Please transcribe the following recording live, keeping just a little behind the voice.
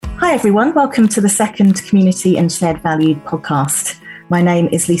Hi everyone, welcome to the second Community and Shared Value podcast. My name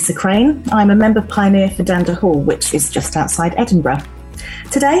is Lisa Crane. I'm a member pioneer for Dander Hall, which is just outside Edinburgh.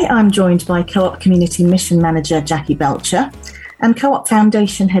 Today I'm joined by Co-op Community Mission Manager Jackie Belcher and Co-op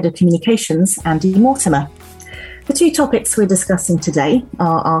Foundation Head of Communications Andy Mortimer. The two topics we're discussing today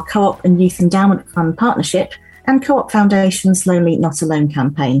are our Co-op and Youth Endowment Fund partnership and Co-op Foundation's Lonely Not Alone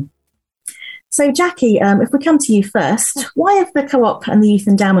campaign. So Jackie, if we come to you first, why have the Co-op and the Youth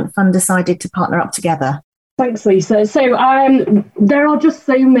Endowment Fund decided to partner up together? Thanks, Lisa. So there are just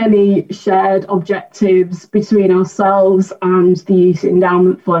so many shared objectives between ourselves and the Youth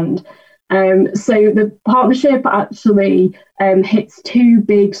Endowment Fund. So the partnership actually hits two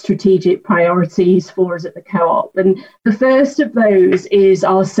big strategic priorities for us at the Co-op. And the first of those is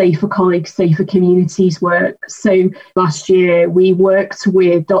our Safer Colleagues, Safer Communities work. So last year we worked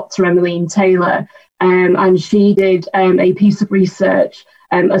with Dr. Emmeline Taylor and she did a piece of research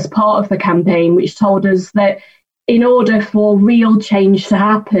as part of the campaign, which told us that in order for real change to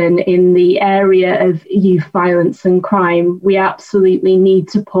happen in the area of youth violence and crime, we absolutely need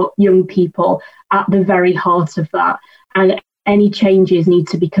to put young people at the very heart of that. And any changes need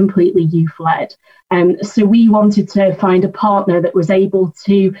to be completely youth-led. So we wanted to find a partner that was able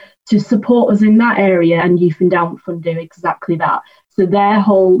to support us in that area, and Youth Endowment Fund do exactly that. So their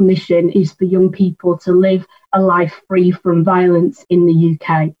whole mission is for young people to live a life free from violence in the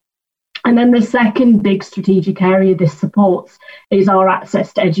UK. And then the second big strategic area this supports is our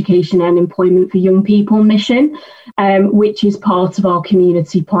Access to Education and Employment for Young People mission, which is part of our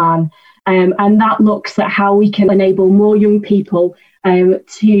community plan. And that looks at how we can enable more young people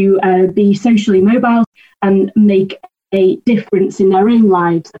to be socially mobile and make a difference in their own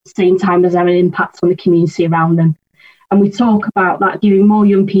lives at the same time as having an impact on the community around them. And we talk about that, giving more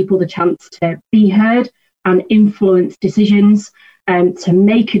young people the chance to be heard and influence decisions, to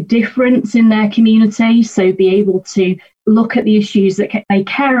make a difference in their community, so be able to look at the issues that they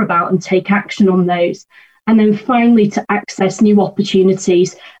care about and take action on those. And then finally to access new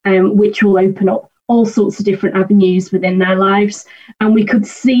opportunities, which will open up all sorts of different avenues within their lives. And we could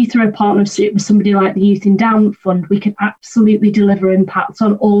see through a partnership with somebody like the Youth Endowment Fund, we can absolutely deliver impact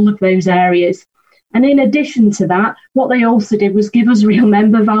on all of those areas. And in addition to that, what they also did was give us real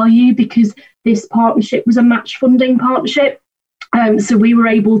member value, because this partnership was a match funding partnership. So we were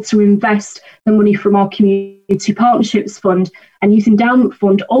able to invest the money from our Community Partnerships Fund, and Youth Endowment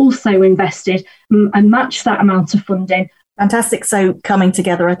Fund also invested and matched that amount of funding. Fantastic. So coming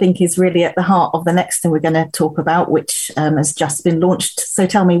together, I think, is really at the heart of the next thing we're going to talk about, which has just been launched. So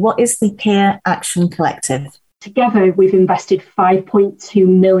tell me, what is the Peer Action Collective? Together, we've invested £5.2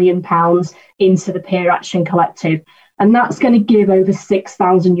 million into the Peer Action Collective, and that's going to give over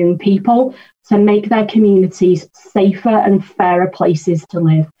 6,000 young people to make their communities safer and fairer places to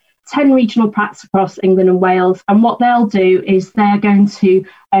live. 10 regional practices across England and Wales, and what they'll do is they're going to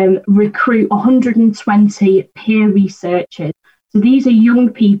recruit 120 peer researchers. So these are young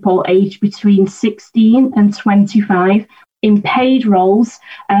people aged between 16 and 25 in paid roles,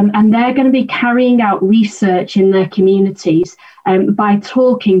 and they're going to be carrying out research in their communities by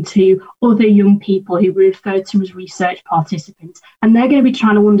talking to other young people who we refer to as research participants. And they're going to be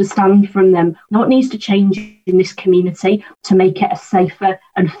trying to understand from them what needs to change in this community to make it a safer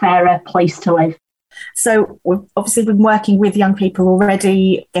and fairer place to live. So we've obviously been working with young people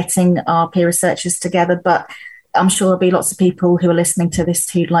already, getting our peer researchers together, but I'm sure there'll be lots of people who are listening to this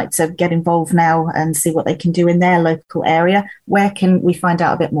who'd like to get involved now and see what they can do in their local area. Where can we find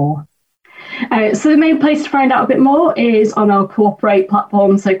out a bit more? So the main place to find out a bit more is on our Cooperate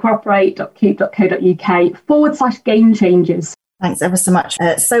platform, so cooperate.coop.co.uk/game changers. Thanks ever so much.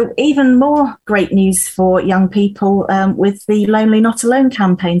 So even more great news for young people with the Lonely Not Alone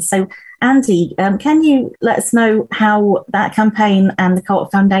campaign. So Andy, can you let us know how that campaign and the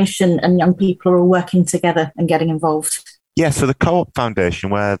Co-op Foundation and young people are all working together and getting involved? Yeah, so the Co-op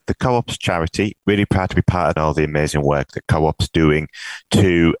Foundation, we're the Co-op's charity, really proud to be part of all the amazing work that Co-op's doing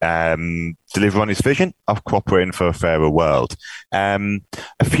to deliver on its vision of cooperating for a fairer world. A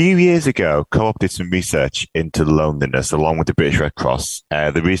few years ago, Co-op did some research into loneliness along with the British Red Cross.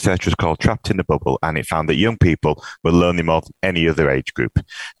 The research was called Trapped in the Bubble, and it found that young people were lonely more than any other age group.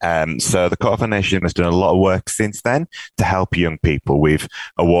 So the Co-op Foundation has done a lot of work since then to help young people. We've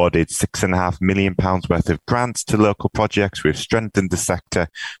awarded £6.5 million worth of grants to local projects. We've strengthened the sector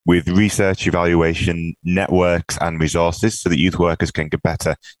with research, evaluation, networks and resources so that youth workers can get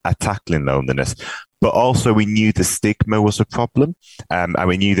better at tackling loneliness. But also we knew the stigma was a problem, and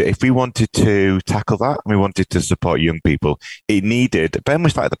we knew that if we wanted to tackle that and we wanted to support young people, it needed, very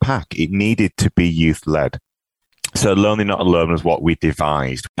much like the pack, it needed to be youth-led. So Lonely Not Alone was what we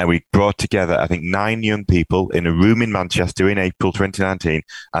devised. And we brought together, I think, 9 young people in a room in Manchester in April 2019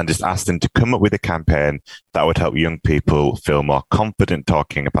 and just asked them to come up with a campaign that would help young people feel more confident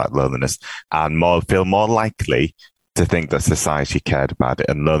talking about loneliness and feel more likely to think that society cared about it,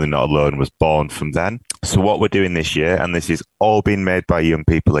 and Lonely Not Alone was born from then. So what we're doing this year, and this is all being made by young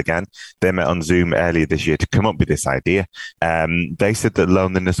people again, they met on Zoom earlier this year to come up with this idea. They said that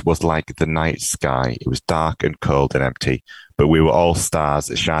loneliness was like the night sky. It was dark and cold and empty, but we were all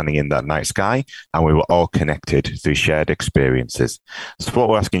stars shining in that night sky, and we were all connected through shared experiences. So what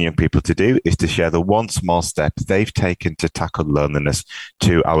we're asking young people to do is to share the one small step they've taken to tackle loneliness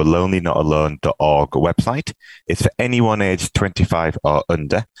to our lonelynotalone.org website. It's for anyone aged 25 or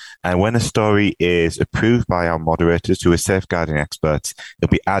under. And when a story is approved by our moderators, who are safeguarding experts,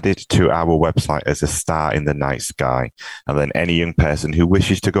 it'll be added to our website as a star in the night sky. And then any young person who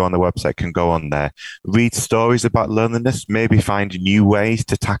wishes to go on the website can go on there, read stories about loneliness, maybe find new ways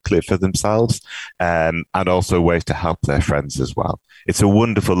to tackle it for themselves, and also ways to help their friends as well. It's a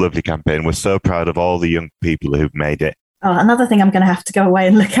wonderful, lovely campaign. We're so proud of all the young people who've made it. Oh, another thing I'm going to have to go away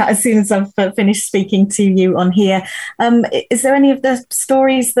and look at as soon as I've finished speaking to you on here. Is there any of the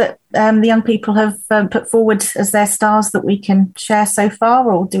stories that the young people have put forward as their stars that we can share so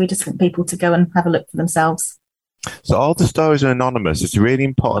far, or do we just want people to go and have a look for themselves? So all the stories are anonymous. It's a really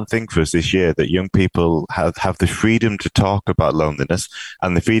important thing for us this year that young people have the freedom to talk about loneliness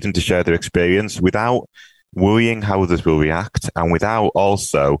and the freedom to share their experience without worrying how others will react, and without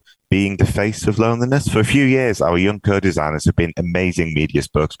also being the face of loneliness. For a few years, our young co-designers have been amazing media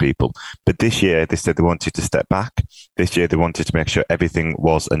spokespeople. But this year, they said they wanted to step back. This year, they wanted to make sure everything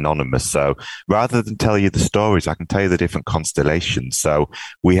was anonymous. So rather than tell you the stories, I can tell you the different constellations. So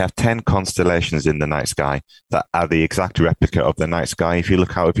we have 10 constellations in the night sky that are the exact replica of the night sky if you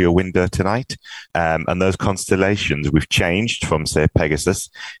look out of your window tonight. And those constellations we've changed from, say, Pegasus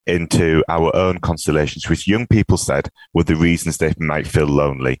into our own constellations, which young people said were the reasons they might feel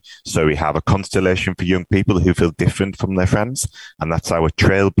lonely. So we have a constellation for young people who feel different from their friends, and that's our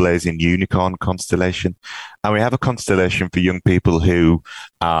trailblazing unicorn constellation. And we have a constellation for young people who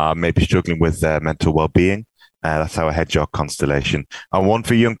are maybe struggling with their mental well-being. That's our hedgehog constellation. And one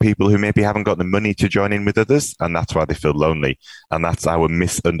for young people who maybe haven't got the money to join in with others, and that's why they feel lonely. And that's our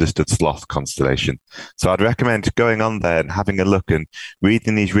misunderstood sloth constellation. So I'd recommend going on there and having a look and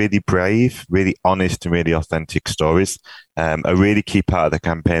reading these really brave, really honest and really authentic stories. A really key part of the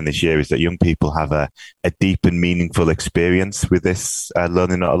campaign this year is that young people have a deep and meaningful experience with this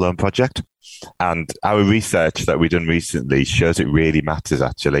Lonely Not Alone project. And our research that we've done recently shows it really matters,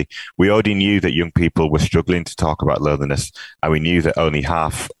 actually. We already knew that young people were struggling to talk about loneliness, and we knew that only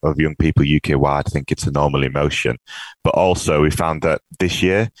half of young people UK-wide think it's a normal emotion. But also we found that this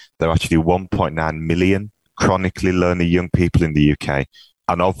year, there are actually 1.9 million chronically lonely young people in the UK.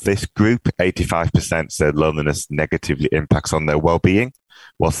 And of this group, 85% said loneliness negatively impacts on their well-being,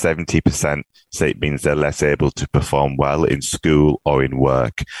 while 70% say it means they're less able to perform well in school or in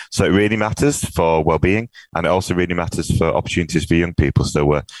work. So it really matters for well-being, and it also really matters for opportunities for young people. So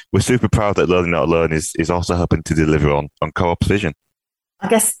we're super proud that Lonely Not Alone is also helping to deliver on Co-op's vision. I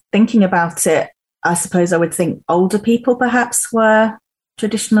guess thinking about it, I suppose I would think older people perhaps were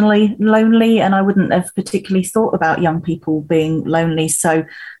traditionally lonely, and I wouldn't have particularly thought about young people being lonely. So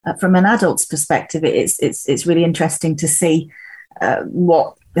from an adult's perspective, it's really interesting to see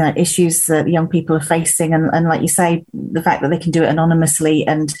what issues that young people are facing, and like you say, the fact that they can do it anonymously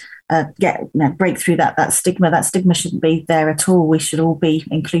and break through that stigma. That stigma shouldn't be there at all. We should all be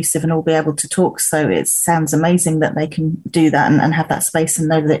inclusive and all be able to talk. So it sounds amazing that they can do that and have that space and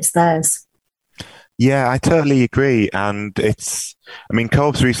know that it's theirs. Yeah, I totally agree. And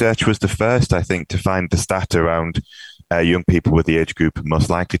Co-op's research was the first, I think, to find the stat around young people with the age group most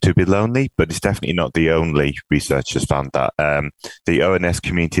likely to be lonely, but it's definitely not the only research has found that. The ONS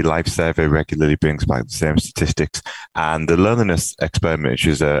Community Life Survey regularly brings back the same statistics, and the loneliness experiment, which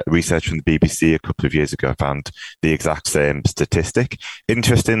was a research from the BBC a couple of years ago, found the exact same statistic.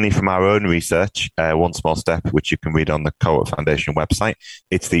 Interestingly, from our own research, one small step, which you can read on the Co-op Foundation website,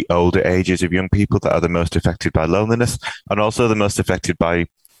 it's the older ages of young people that are the most affected by loneliness, and also the most affected by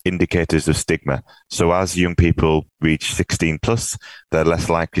indicators of stigma. So as young people reach 16 plus, they're less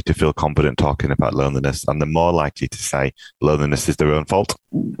likely to feel confident talking about loneliness, and they're more likely to say loneliness is their own fault.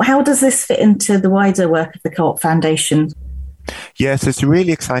 How does this fit into the wider work of the Co-op Foundation? Yes, it's a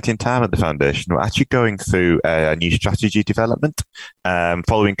really exciting time at the foundation. We're actually going through a new strategy development.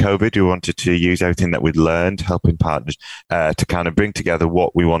 Following COVID, we wanted to use everything that we'd learned, helping partners to kind of bring together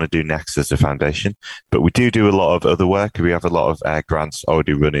what we want to do next as a foundation. But we do a lot of other work. We have a lot of grants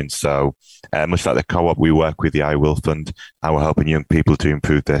already running. So much like the co-op, we work with the I Will Fund, and we're helping young people to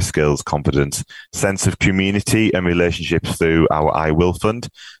improve their skills, confidence, sense of community and relationships through our I Will Fund.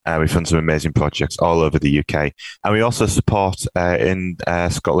 We fund some amazing projects all over the UK. And we also support in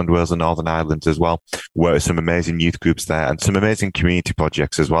Scotland, Wales and Northern Ireland as well. Work with some amazing youth groups there and some amazing community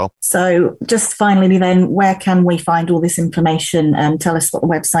projects as well. So just finally then, where can we find all this information? Tell us what the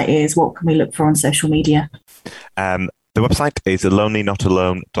website is. What can we look for on social media? The website is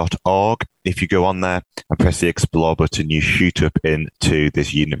lonelynotalone.org. If you go on there and press the explore button, you shoot up into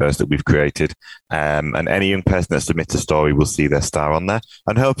this universe that we've created. And any young person that submits a story will see their star on there.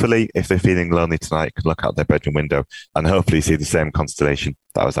 And hopefully, if they're feeling lonely tonight, can look out their bedroom window and hopefully see the same constellation.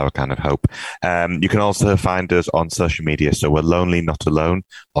 That was our kind of hope. You can also find us on social media. So we're Lonely Not Alone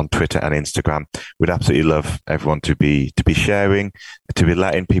on Twitter and Instagram. We'd absolutely love everyone to be sharing, to be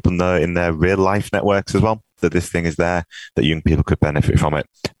letting people know in their real life networks as well that this thing is there, that young people could benefit from it.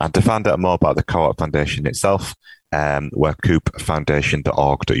 And to find out more about the Co-op Foundation itself, we're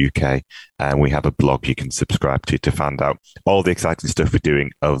coopfoundation.org.uk, and we have a blog you can subscribe to find out all the exciting stuff we're doing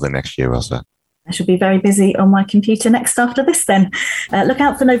over the next year or so. I shall be very busy on my computer next after this then. Look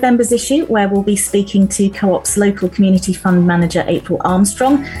out for November's issue, where we'll be speaking to Co-op's local community fund manager, April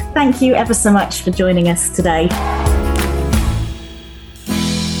Armstrong. Thank you ever so much for joining us today.